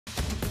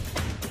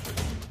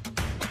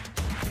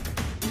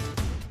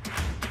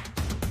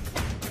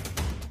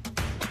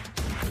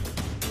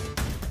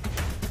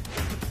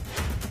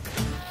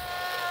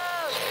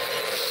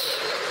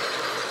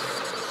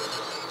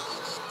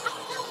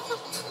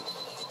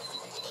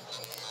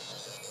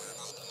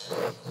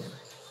Hey,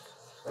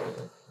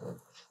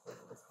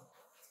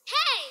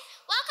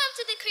 welcome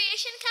to the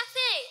Creation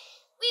Café.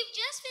 We've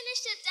just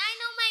finished a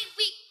Dynamite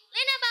week.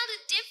 Learn about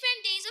the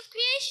different days of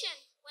creation.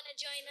 Wanna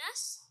join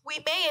us?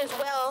 We may as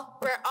well.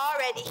 We're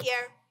already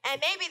here.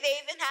 And maybe they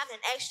even have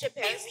an extra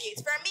pair of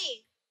skis for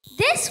me.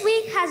 This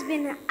week has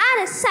been out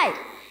of sight.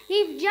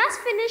 We've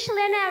just finished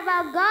learning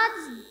about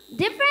God's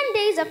different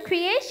days of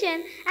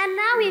creation, and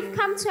now we've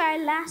come to our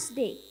last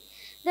day.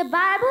 The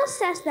Bible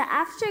says that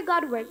after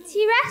God worked,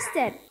 he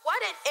rested. What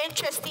an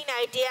interesting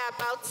idea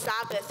about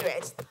Sabbath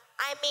rest.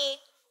 I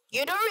mean,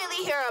 you don't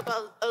really hear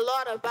a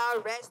lot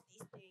about rest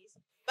these days,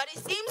 but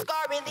it seems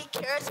God really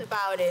cares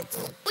about it.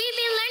 We've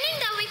been learning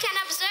that we can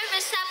observe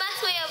a Sabbath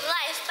way of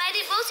life by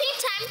devoting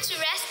time to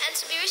rest and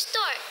to be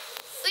restored.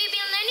 We've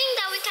been learning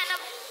that we can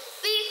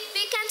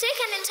take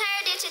an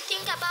entire day to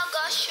think about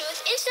God's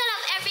truth instead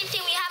of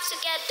everything we have to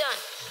get done.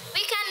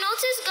 We can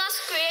notice God's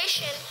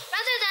creation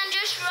rather than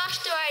just rush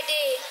through our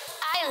day.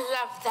 I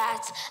love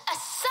that. A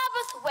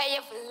Sabbath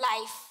way of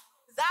life.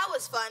 That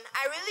was fun.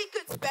 I really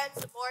could spend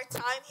some more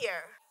time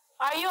here.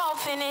 Are you all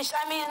finished?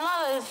 I mean,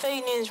 none of the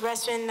things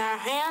resting in our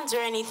hands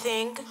or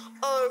anything.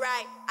 All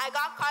right. I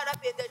got caught up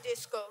in the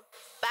disco.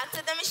 Back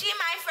to the machine,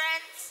 my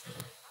friends.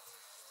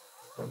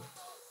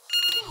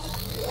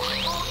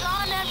 Hold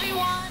on,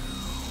 everyone.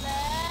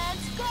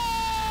 Let's go!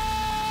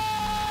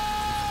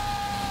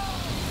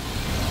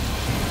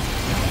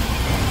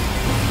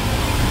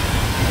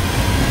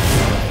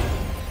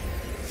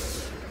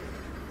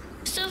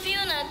 So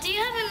Fiona, do you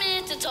have a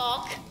minute to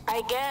talk?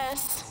 I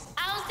guess.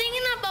 I was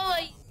thinking about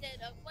what you said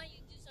of when you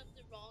do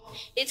something wrong.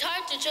 It's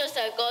hard to trust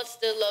that God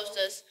still loves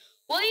us.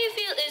 What you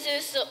feel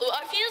is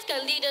our feelings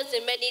can lead us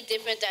in many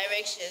different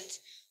directions,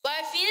 but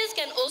our feelings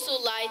can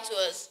also lie to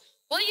us.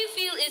 What you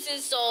feel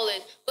isn't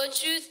solid, but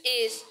truth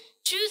is.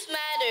 Truth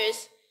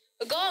matters.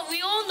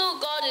 We all know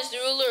God is the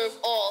ruler of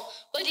all,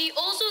 but he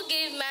also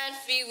gave man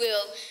free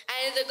will.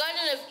 And in the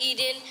Garden of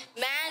Eden,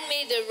 man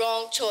made the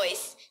wrong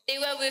choice. They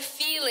went with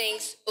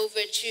feelings over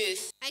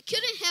truth. I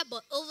couldn't help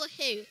but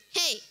overhear you.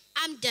 Hey,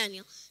 I'm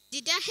Daniel.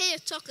 Did I hear you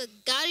talk of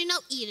Garden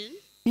of Eden?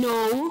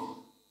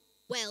 No.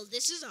 Well,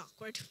 this is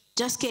awkward.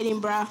 Just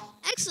kidding, bruh.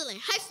 Excellent.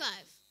 High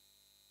five.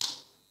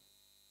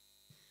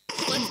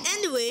 But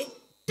anyway,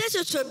 that's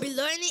what we'll be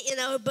learning in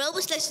our Bible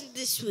lesson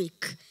this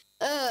week.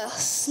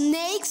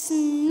 Snakes,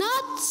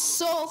 not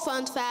so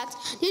fun fact.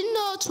 You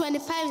know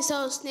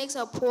 25% of snakes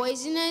are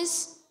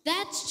poisonous?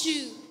 That's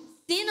true.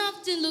 Sin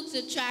often looks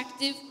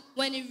attractive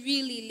when it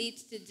really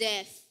leads to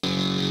death.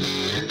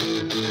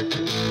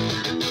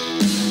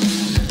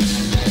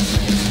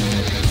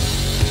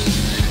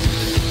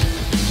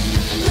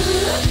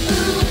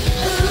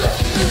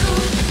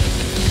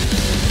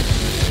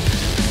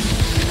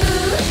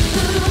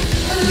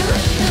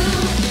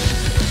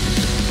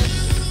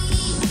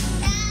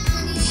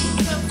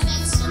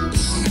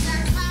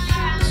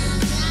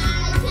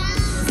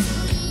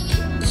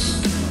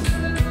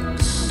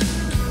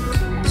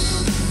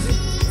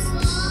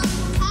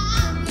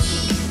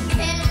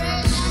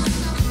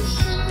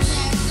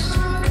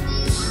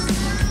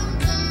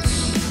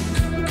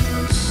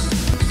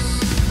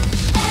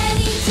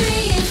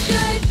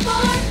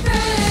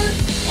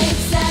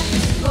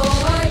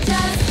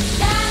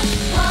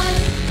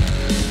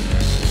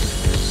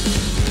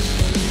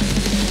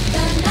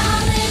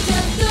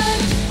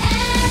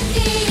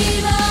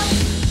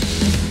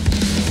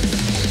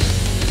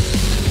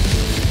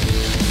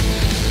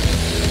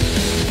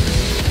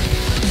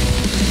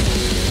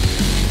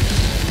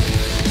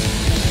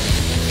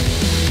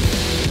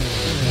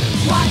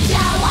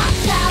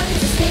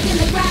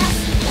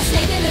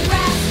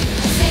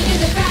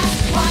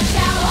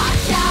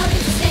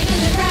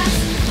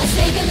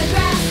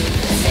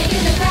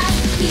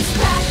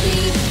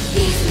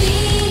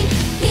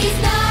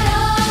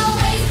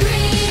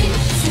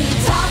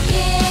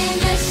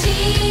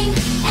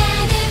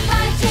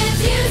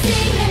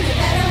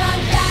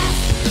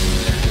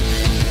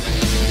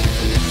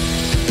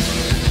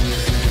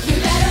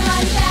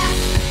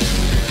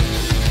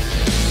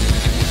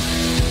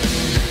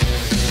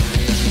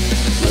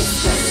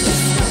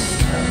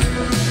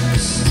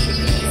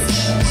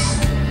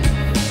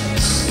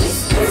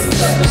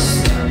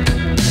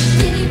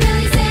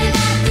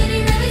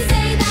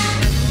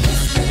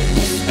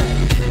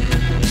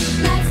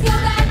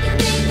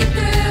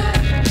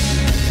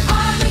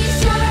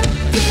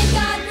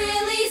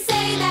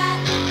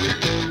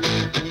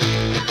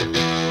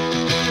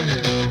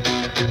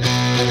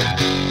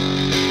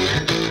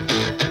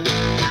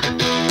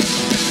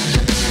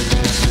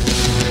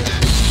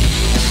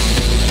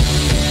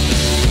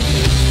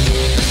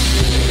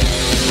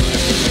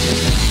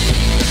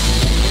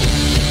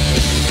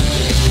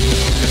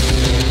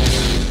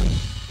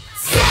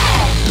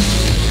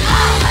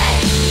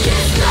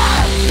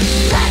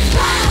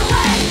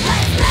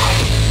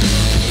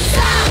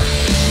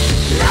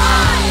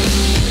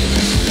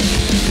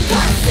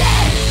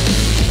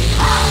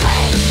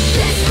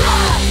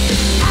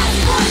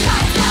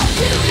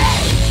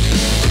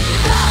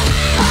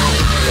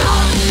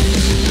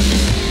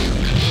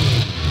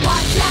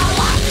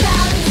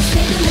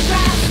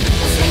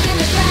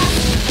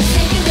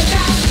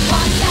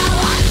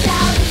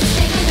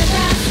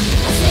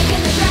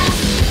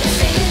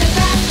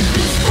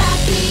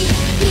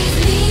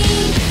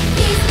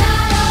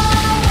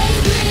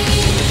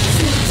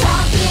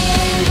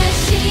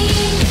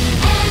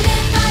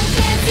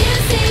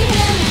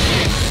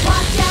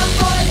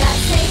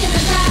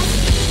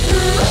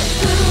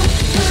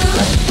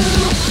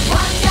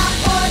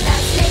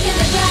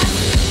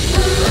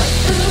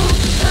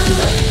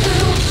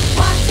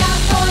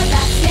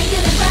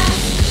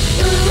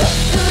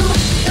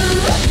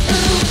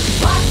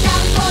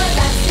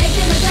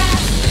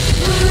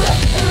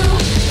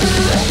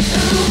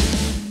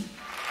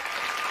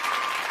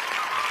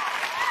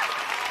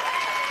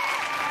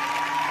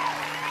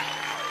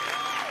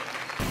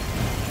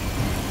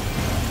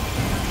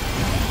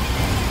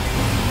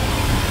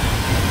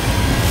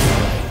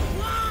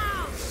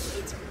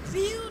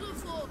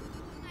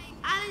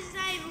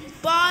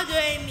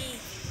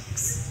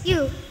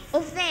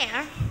 Over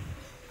there.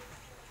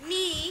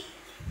 Me?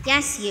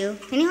 Yes, you.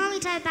 Can you help me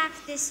tie back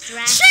this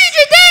dress?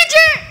 Stranger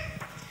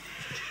danger!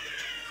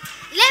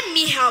 Let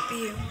me help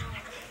you.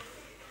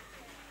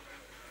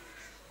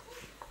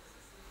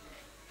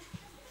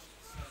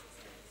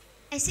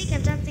 I think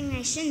I've done something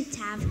I shouldn't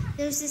have.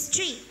 There was this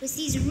tree with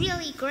these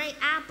really great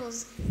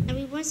apples, and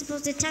we weren't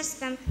supposed to touch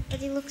them, but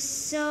they looked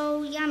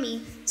so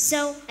yummy.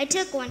 So I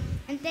took one,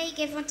 and they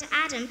gave one to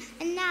Adam,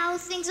 and now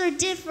things are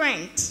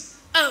different.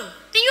 Oh,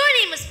 then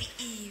your name must be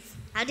Eve.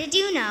 How did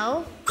you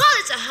know? Call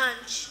it a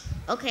hunch.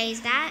 Okay,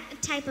 is that a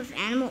type of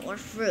animal or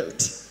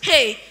fruit?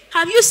 Hey,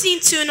 have you seen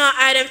tuna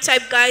item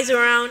type guys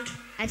around?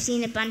 I've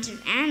seen a bunch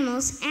of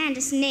animals and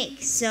a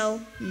snake,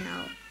 so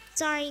no.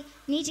 Sorry,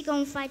 need to go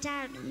and fight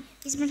Adam.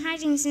 He's been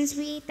hiding since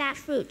we ate that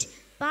fruit.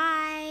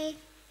 Bye.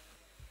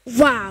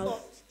 Wow,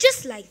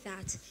 just like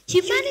that,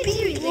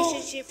 humanity's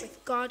relationship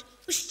with God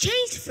was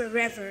changed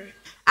forever.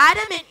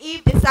 Adam and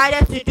Eve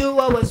decided to do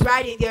what was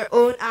right in their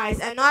own eyes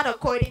and not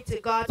according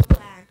to God's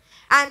plan.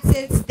 And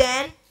since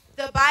then,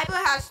 the Bible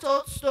has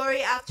told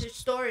story after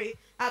story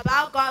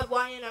about God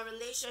wanting a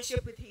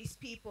relationship with his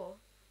people.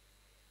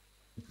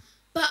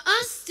 But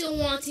us still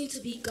wanting to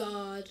be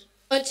God.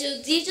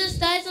 Until Jesus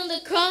dies on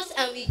the cross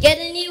and we get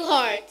a new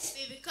heart.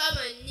 We become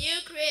a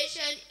new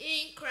creation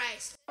in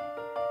Christ.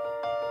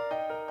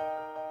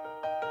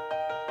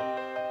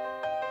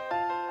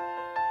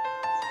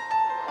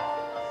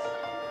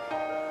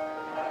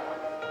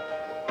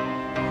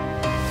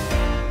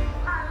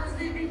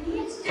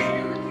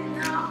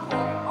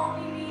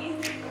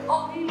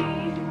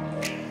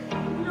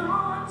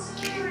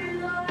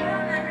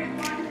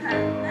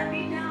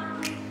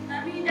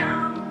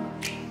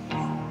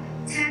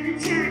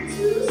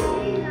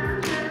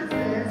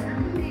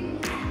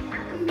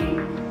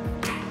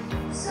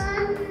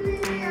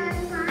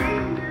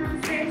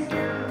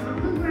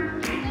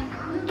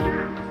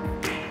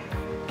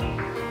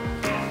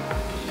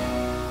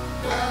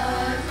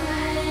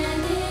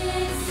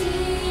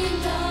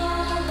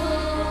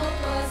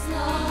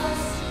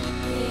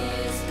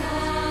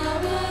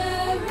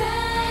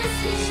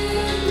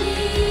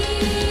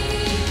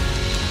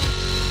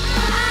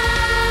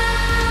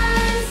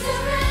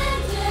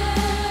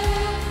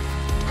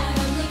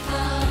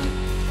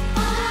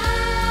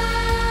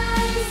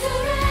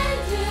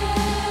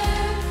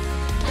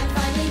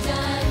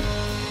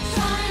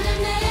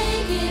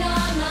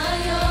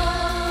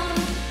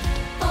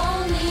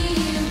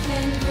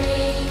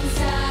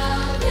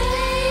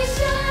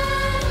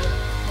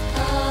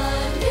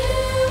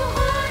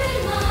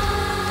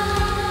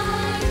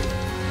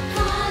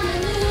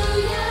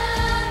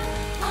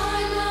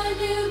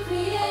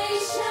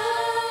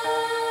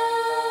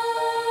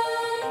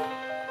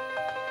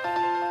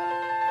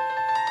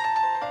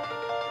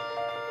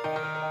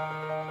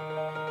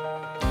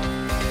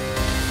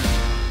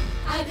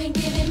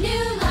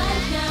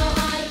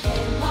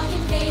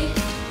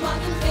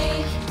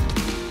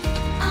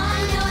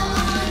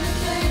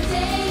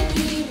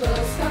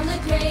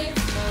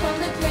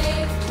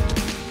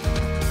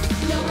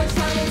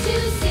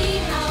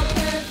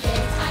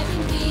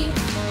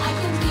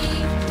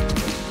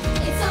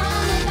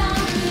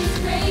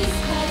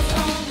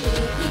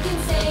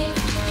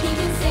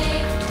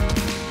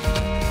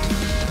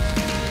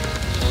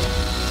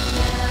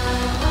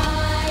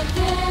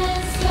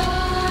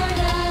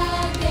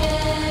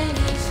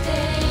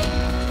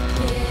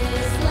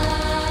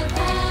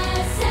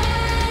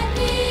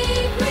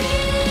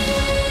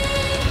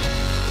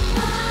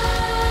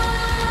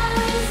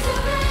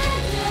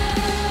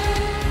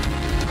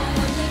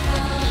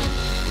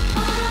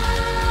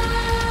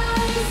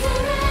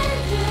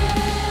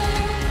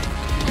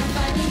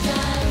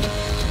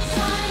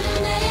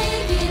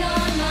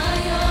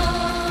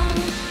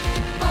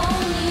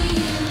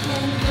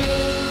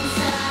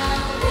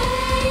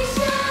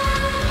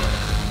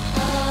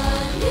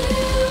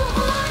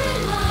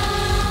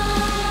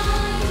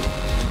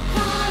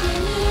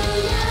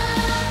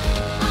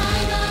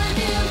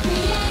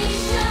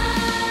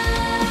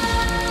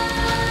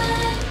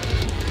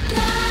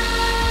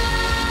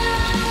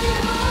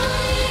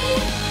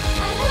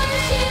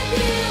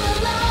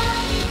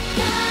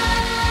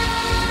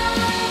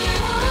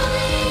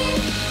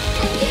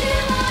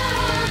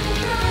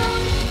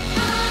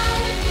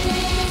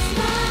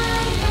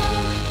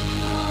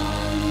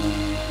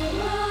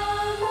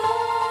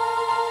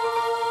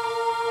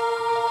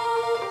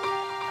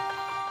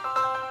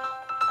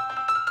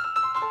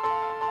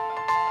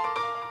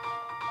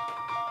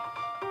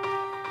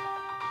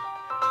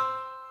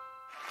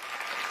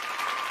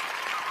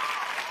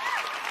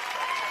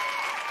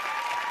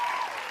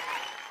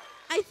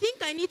 I think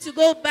I need to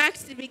go back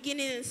to the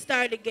beginning and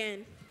start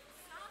again.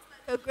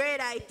 A great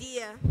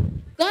idea.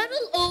 God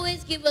will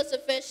always give us a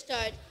fresh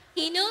start.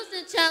 He knows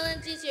the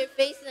challenges you're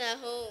facing at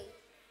home.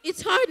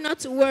 It's hard not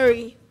to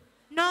worry.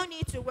 No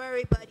need to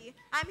worry, buddy.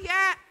 I'm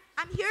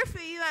here for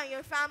you and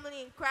your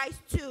family in Christ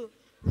too.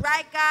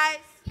 Right, guys?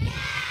 Yes!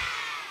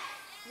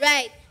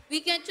 Right. We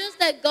can trust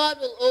that God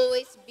will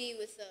always be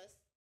with us.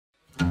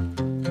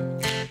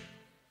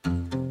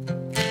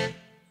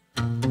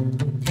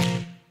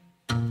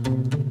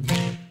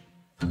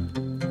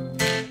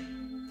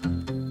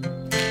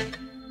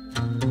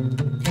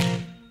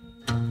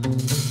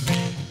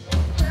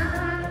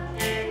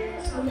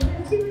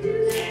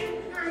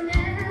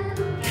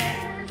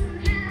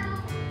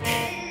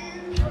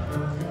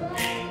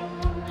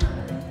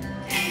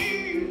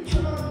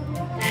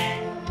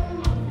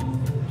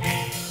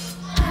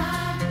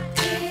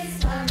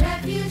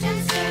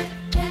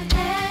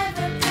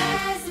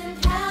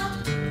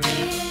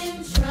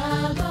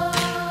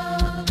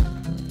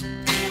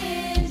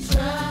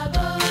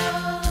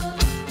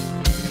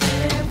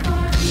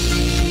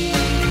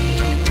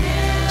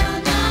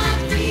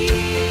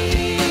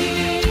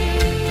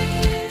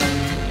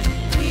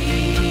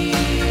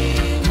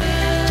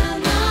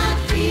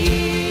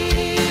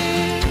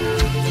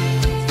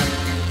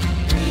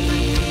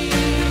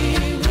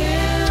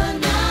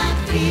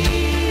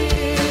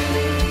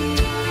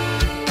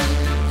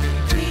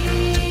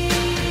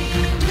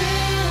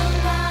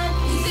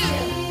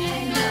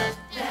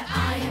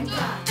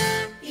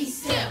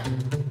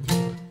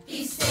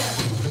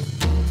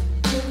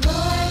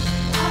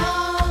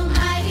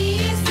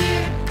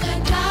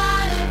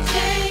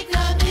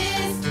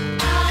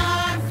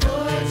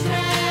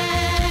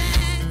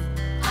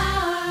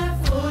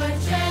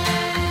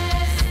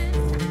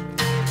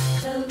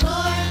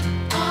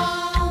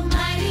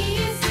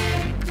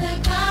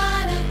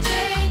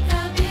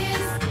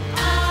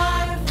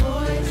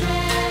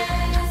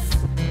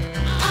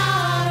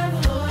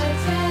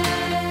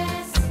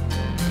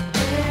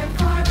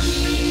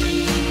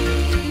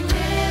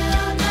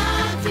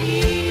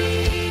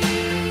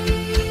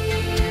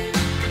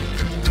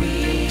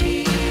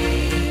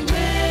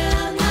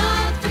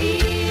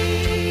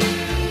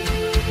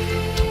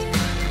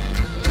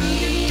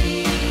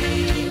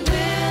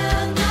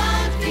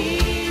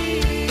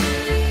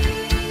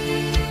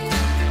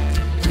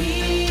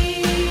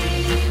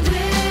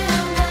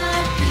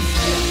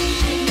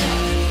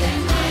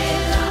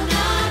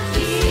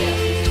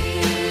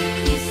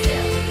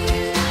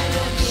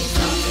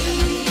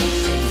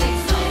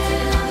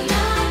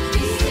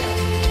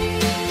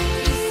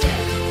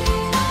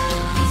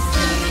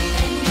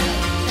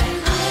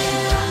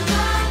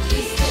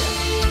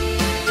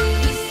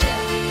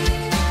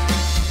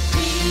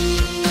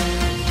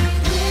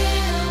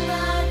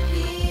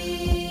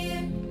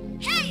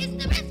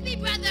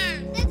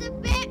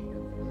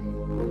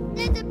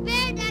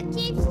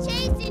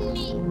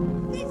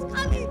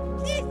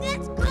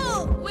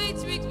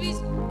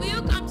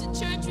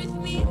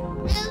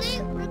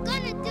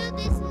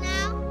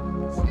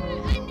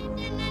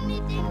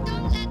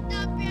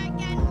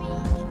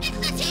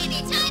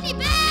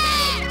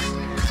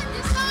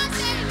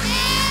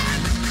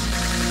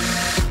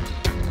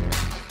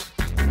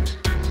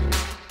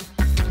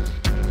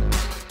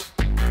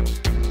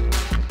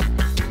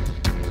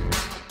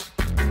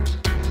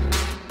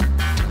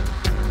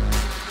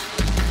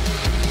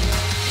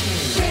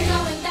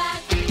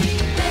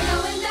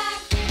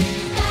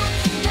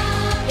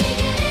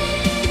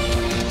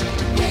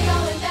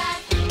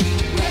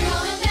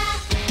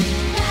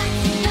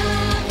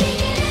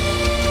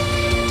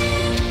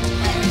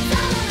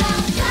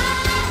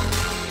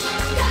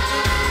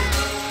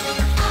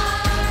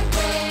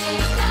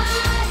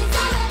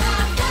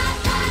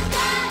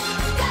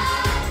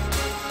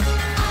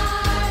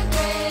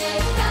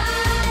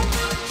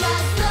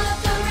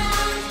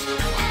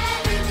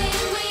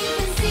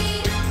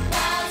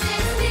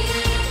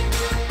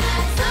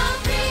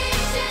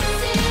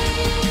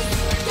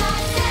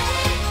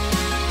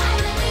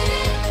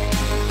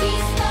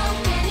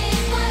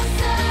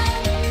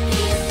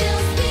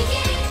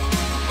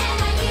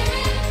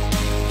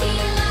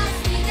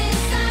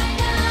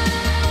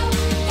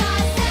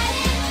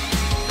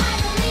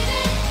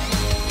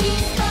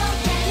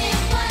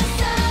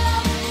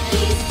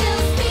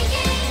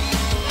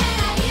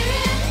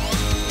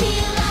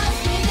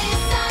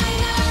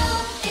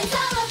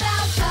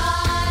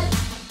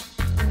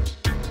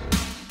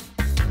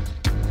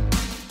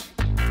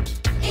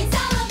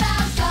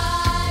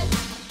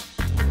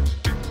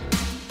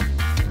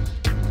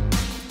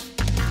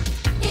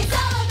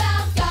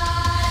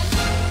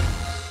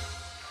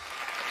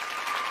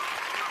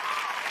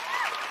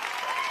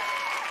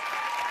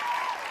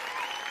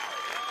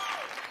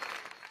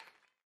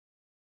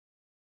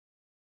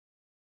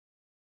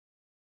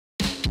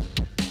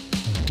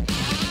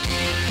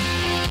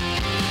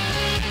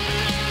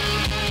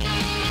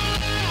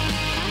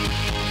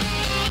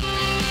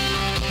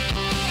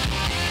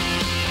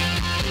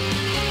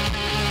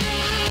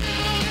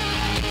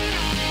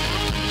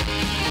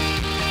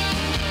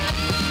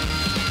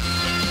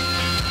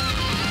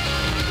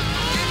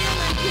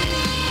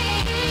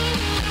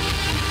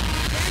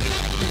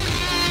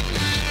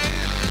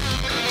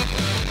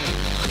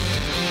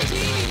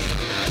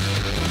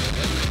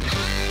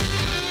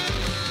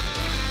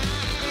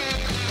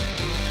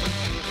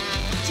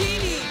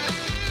 Jeannie.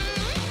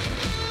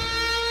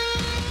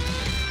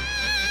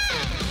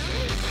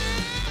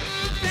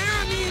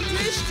 Jeremy and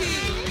Christy.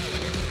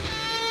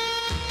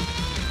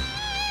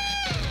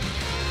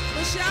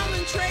 Michelle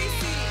and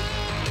Tracy.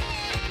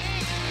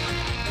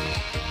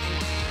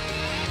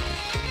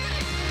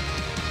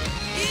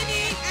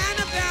 Ini,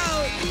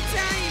 Annabelle,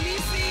 Italian,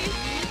 Nisi.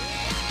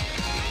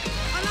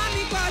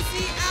 Alami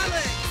Kwasi,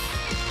 Alex.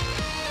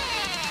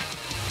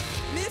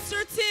 Mr.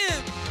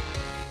 Tim.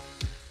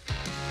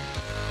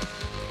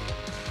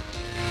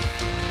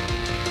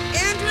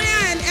 Andrea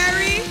and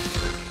Ari.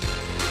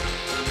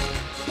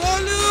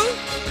 Bolu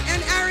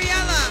and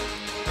Ariella.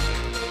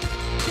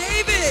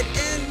 David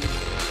and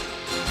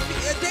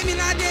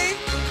Demilade.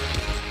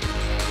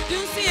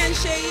 Dunsi and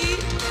Sheyi.